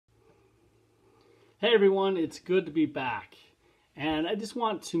Hey everyone, it's good to be back. And I just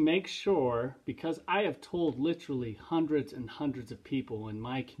want to make sure, because I have told literally hundreds and hundreds of people in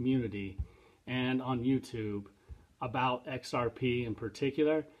my community and on YouTube about XRP in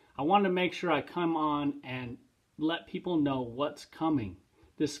particular, I want to make sure I come on and let people know what's coming.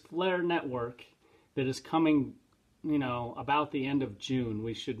 This Flare network that is coming, about the end of June,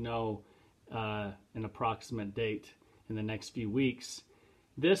 we should know an approximate date in the next few weeks.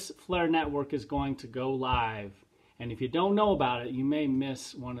 This Flare network is going to go live, and if you don't know about it, you may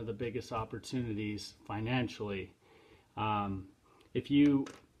miss one of the biggest opportunities financially. If you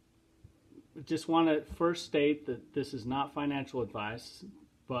just want to first state that this is not financial advice,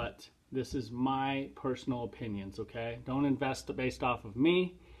 but this is my personal opinions, okay? Don't invest based off of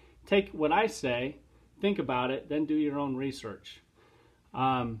me. Take what I say, think about it, then do your own research.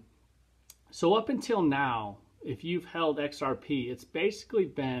 So up until now, if you've held XRP, it's basically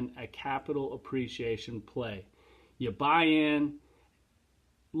been a capital appreciation play. You buy in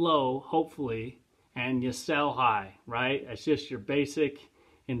low, hopefully, and you sell high, right? It's just your basic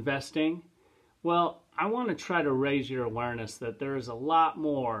investing. Well, I want to try to raise your awareness that there is a lot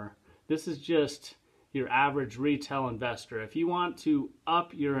more. This is just your average retail investor. If you want to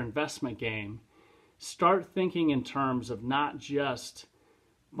up your investment game, start thinking in terms of not just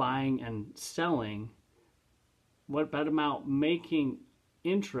buying and selling, what about making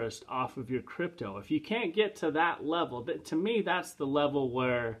interest off of your crypto? If you can't get to that level, to me, that's the level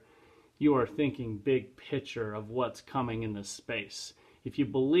where you are thinking big picture of what's coming in this space. If you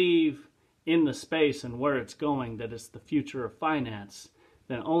believe in the space and where it's going, that it's the future of finance,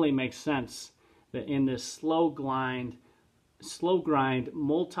 then it only makes sense that in this slow grind,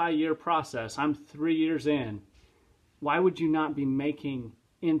 multi-year process, I'm 3 years in, why would you not be making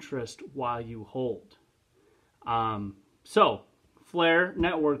interest while you hold? So Flare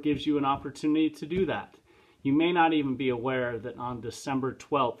Network gives you an opportunity to do that. You may not even be aware that on December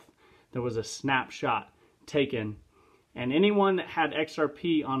 12th, there was a snapshot taken, and anyone that had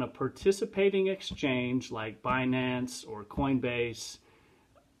XRP on a participating exchange like Binance or Coinbase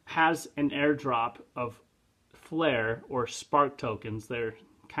has an airdrop of Flare or Spark tokens. They're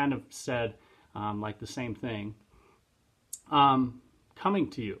kind of said like the same thing, coming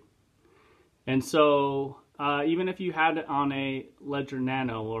to you. And so even if you had it on a Ledger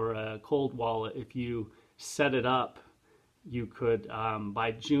Nano or a cold wallet, if you set it up, you could,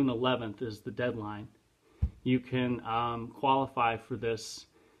 by June 11th is the deadline, you can qualify for this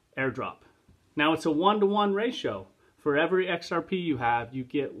airdrop. Now it's a 1-to-1 ratio. For every XRP you have, you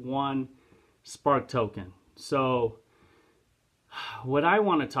get one Spark token. So what I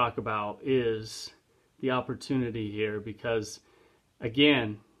want to talk about is the opportunity here, because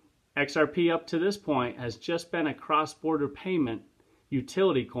again, XRP up to this point has just been a cross-border payment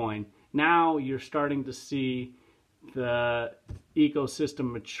utility coin. Now you're starting to see the ecosystem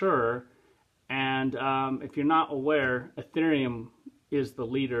mature, and if you're not aware, Ethereum is the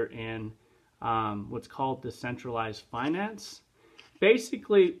leader in what's called decentralized finance.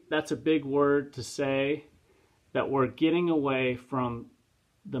 Basically, that's a big word to say that we're getting away from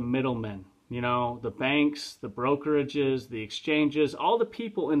the middlemen. The banks, the brokerages, the exchanges, all the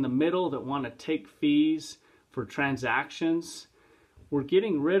people in the middle that want to take fees for transactions. We're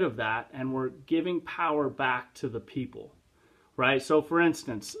getting rid of that, and we're giving power back to the people, right? So for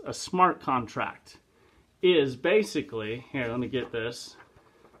instance, a smart contract is basically, here, let me get this.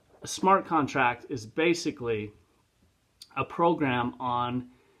 A smart contract is basically a program on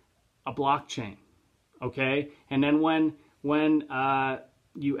a blockchain, okay? And then when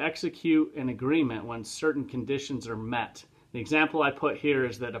you execute an agreement, when certain conditions are met. The example I put here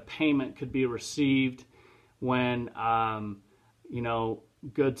is that a payment could be received when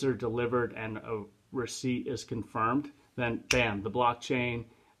goods are delivered and a receipt is confirmed. Then bam, the blockchain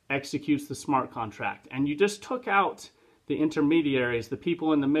executes the smart contract, and you just took out the intermediaries, the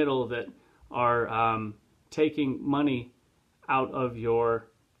people in the middle that are taking money out of your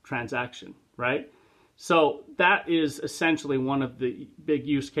transaction, right? So that is essentially one of the big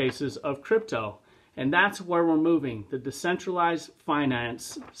use cases of crypto. And that's where we're moving. The decentralized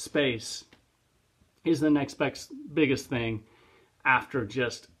finance space is the next biggest thing after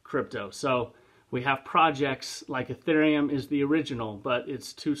just crypto. So we have projects like Ethereum is the original, but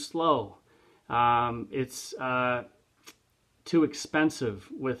it's too slow. It's too expensive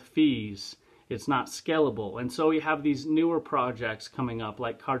with fees. It's not scalable. And so we have these newer projects coming up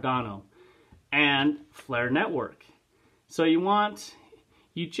like Cardano and Flare Network. So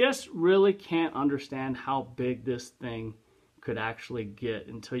you just really can't understand how big this thing could actually get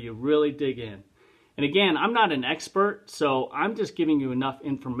until you really dig in. And again, I'm not an expert, so I'm just giving you enough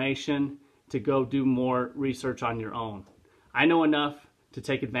information to go do more research on your own. I know enough to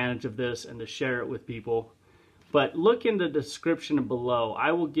take advantage of this and to share it with people. But look in the description below.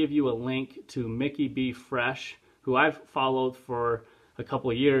 I will give you a link to Mickey B. Fresh, who I've followed for a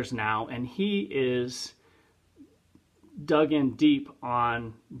couple of years now, and he is dug in deep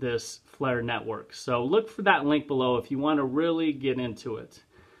on this Flare network. So look for that link below if you want to really get into it.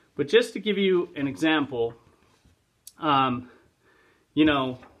 But just to give you an example, so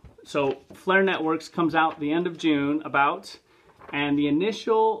Flare Networks comes out the end of June about, and the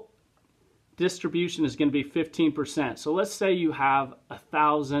initial distribution is going to be 15%. So let's say you have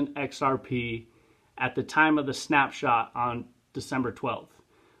 1,000 XRP at the time of the snapshot on December 12th.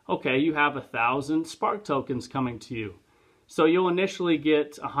 Okay, you have 1,000 Spark tokens coming to you. So you'll initially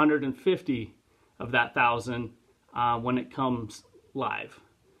get 150 of that 1,000 when it comes live.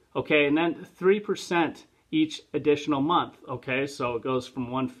 Okay, and then 3% each additional month. Okay, so it goes from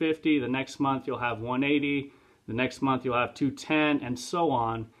 150, the next month you'll have 180, the next month you'll have 210, and so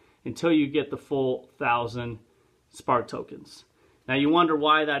on, until you get the full 1,000 Spark tokens. Now you wonder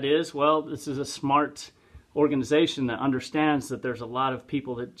why that is. Well, this is a smart organization that understands that there's a lot of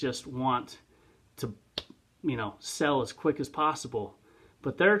people that just want to, sell as quick as possible.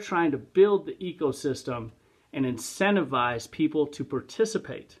 But they're trying to build the ecosystem and incentivize people to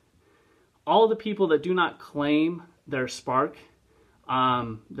participate. All the people that do not claim their Spark,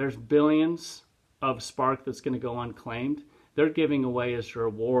 there's billions of Spark that's going to go unclaimed. They're giving away as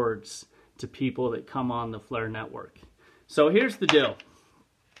rewards to people that come on the Flare network. So here's the deal.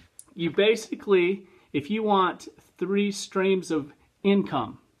 You basically, if you want 3 streams of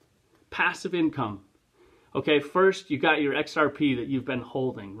income, passive income, okay, first you got your XRP that you've been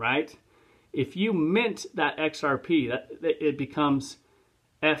holding, right? If you mint that XRP, it becomes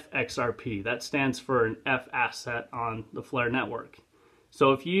FXRP. That stands for an F asset on the Flare network.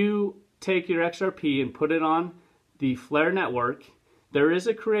 So if you take your XRP and put it on the Flare network, there is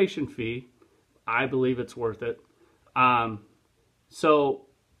a creation fee. I believe it's worth it. So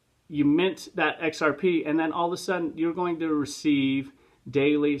you mint that XRP, and then all of a sudden you're going to receive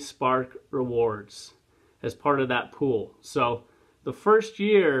daily Spark rewards as part of that pool. So the first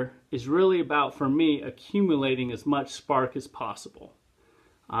year is really about, for me, accumulating as much Spark as possible.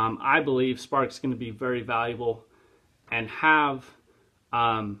 I believe Spark's going to be very valuable, and have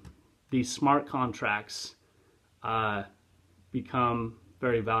these smart contracts become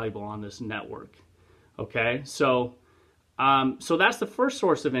very valuable on this network. Okay, so that's the first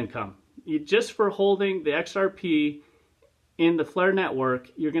source of income. Just for holding the XRP in the Flare network,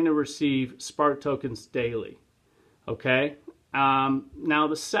 you're going to receive Spark tokens daily. Okay, now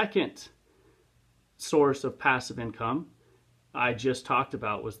the second source of passive income I just talked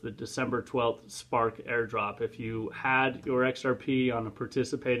about was the December 12th Spark airdrop. If you had your XRP on a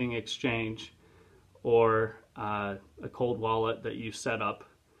participating exchange or a cold wallet that you set up,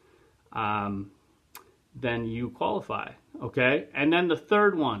 then you qualify, okay? And then the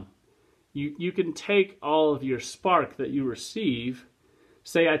third one, you can take all of your Spark that you receive.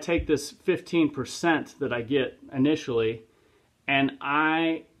 Say I take this 15% that I get initially, and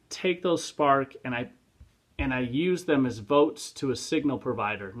I take those Spark and I use them as votes to a signal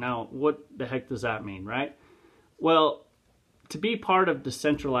provider. Now, what the heck does that mean, right? Well, to be part of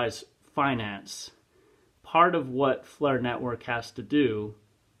decentralized finance, part of what Flare Network has to do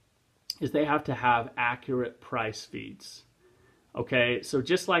is they have to have accurate price feeds. Okay, so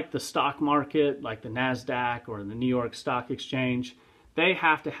just like the stock market, like the NASDAQ or the New York Stock Exchange, they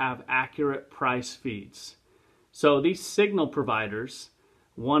have to have accurate price feeds. So these signal providers,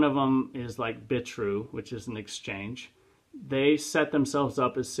 one of them is like Bitrue, which is an exchange. They set themselves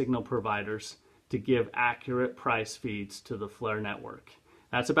up as signal providers to give accurate price feeds to the Flare network.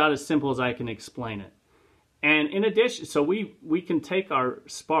 That's about as simple as I can explain it. And in addition, so we can take our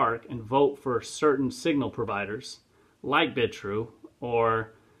Spark and vote for certain signal providers like Bitrue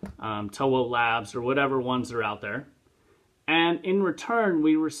or Toho Labs or whatever ones are out there. And in return,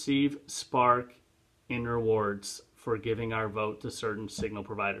 we receive Spark in rewards for giving our vote to certain signal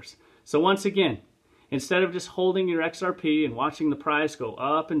providers. So once again, instead of just holding your XRP and watching the price go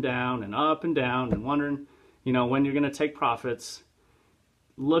up and down and wondering, when you're going to take profits,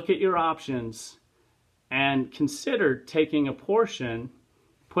 look at your options and consider taking a portion,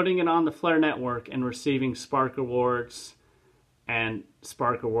 putting it on the Flare network, and receiving Spark rewards and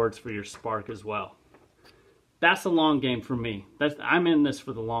Spark rewards for your Spark as well. That's a long game for me. I'm in this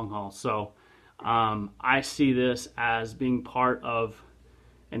for the long haul. So I see this as being part of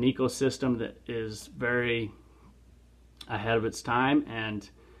an ecosystem that is very ahead of its time, and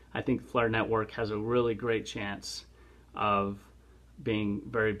I think Flare Network has a really great chance of being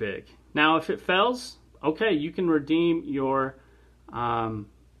very big. Now, if it fails, okay, you can redeem your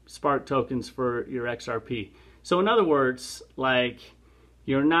Spark tokens for your XRP. So in other words, like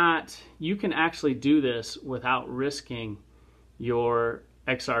you can actually do this without risking your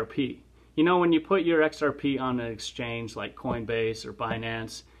XRP. You know, when you put your XRP on an exchange like Coinbase or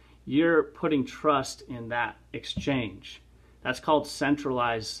Binance, you're putting trust in that exchange. That's called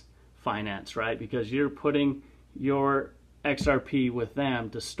centralized finance, right? Because you're putting your XRP with them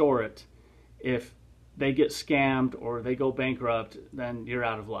to store it. If they get scammed or they go bankrupt, then you're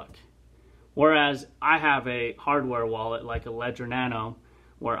out of luck. Whereas I have a hardware wallet like a Ledger Nano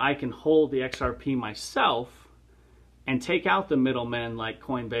where I can hold the XRP myself and take out the middlemen like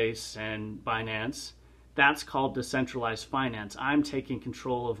Coinbase and Binance. That's called decentralized finance. I'm taking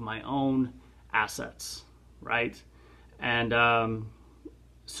control of my own assets, right? And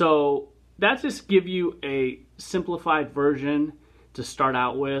so that just give you a simplified version to start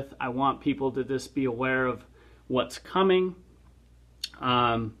out with. I want people to just be aware of what's coming.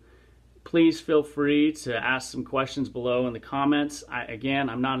 Please feel free to ask some questions below in the comments. Again,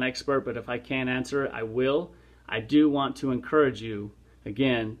 I'm not an expert, but if I can answer it, I will. I do want to encourage you,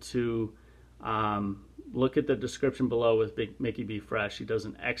 again, to look at the description below with Mickey B. Fresh. He does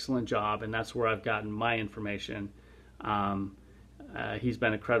an excellent job, and that's where I've gotten my information. He's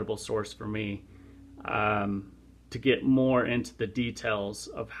been a credible source for me to get more into the details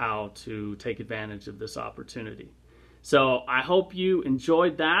of how to take advantage of this opportunity. So I hope you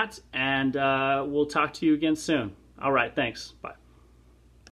enjoyed that, and we'll talk to you again soon. All right, thanks. Bye.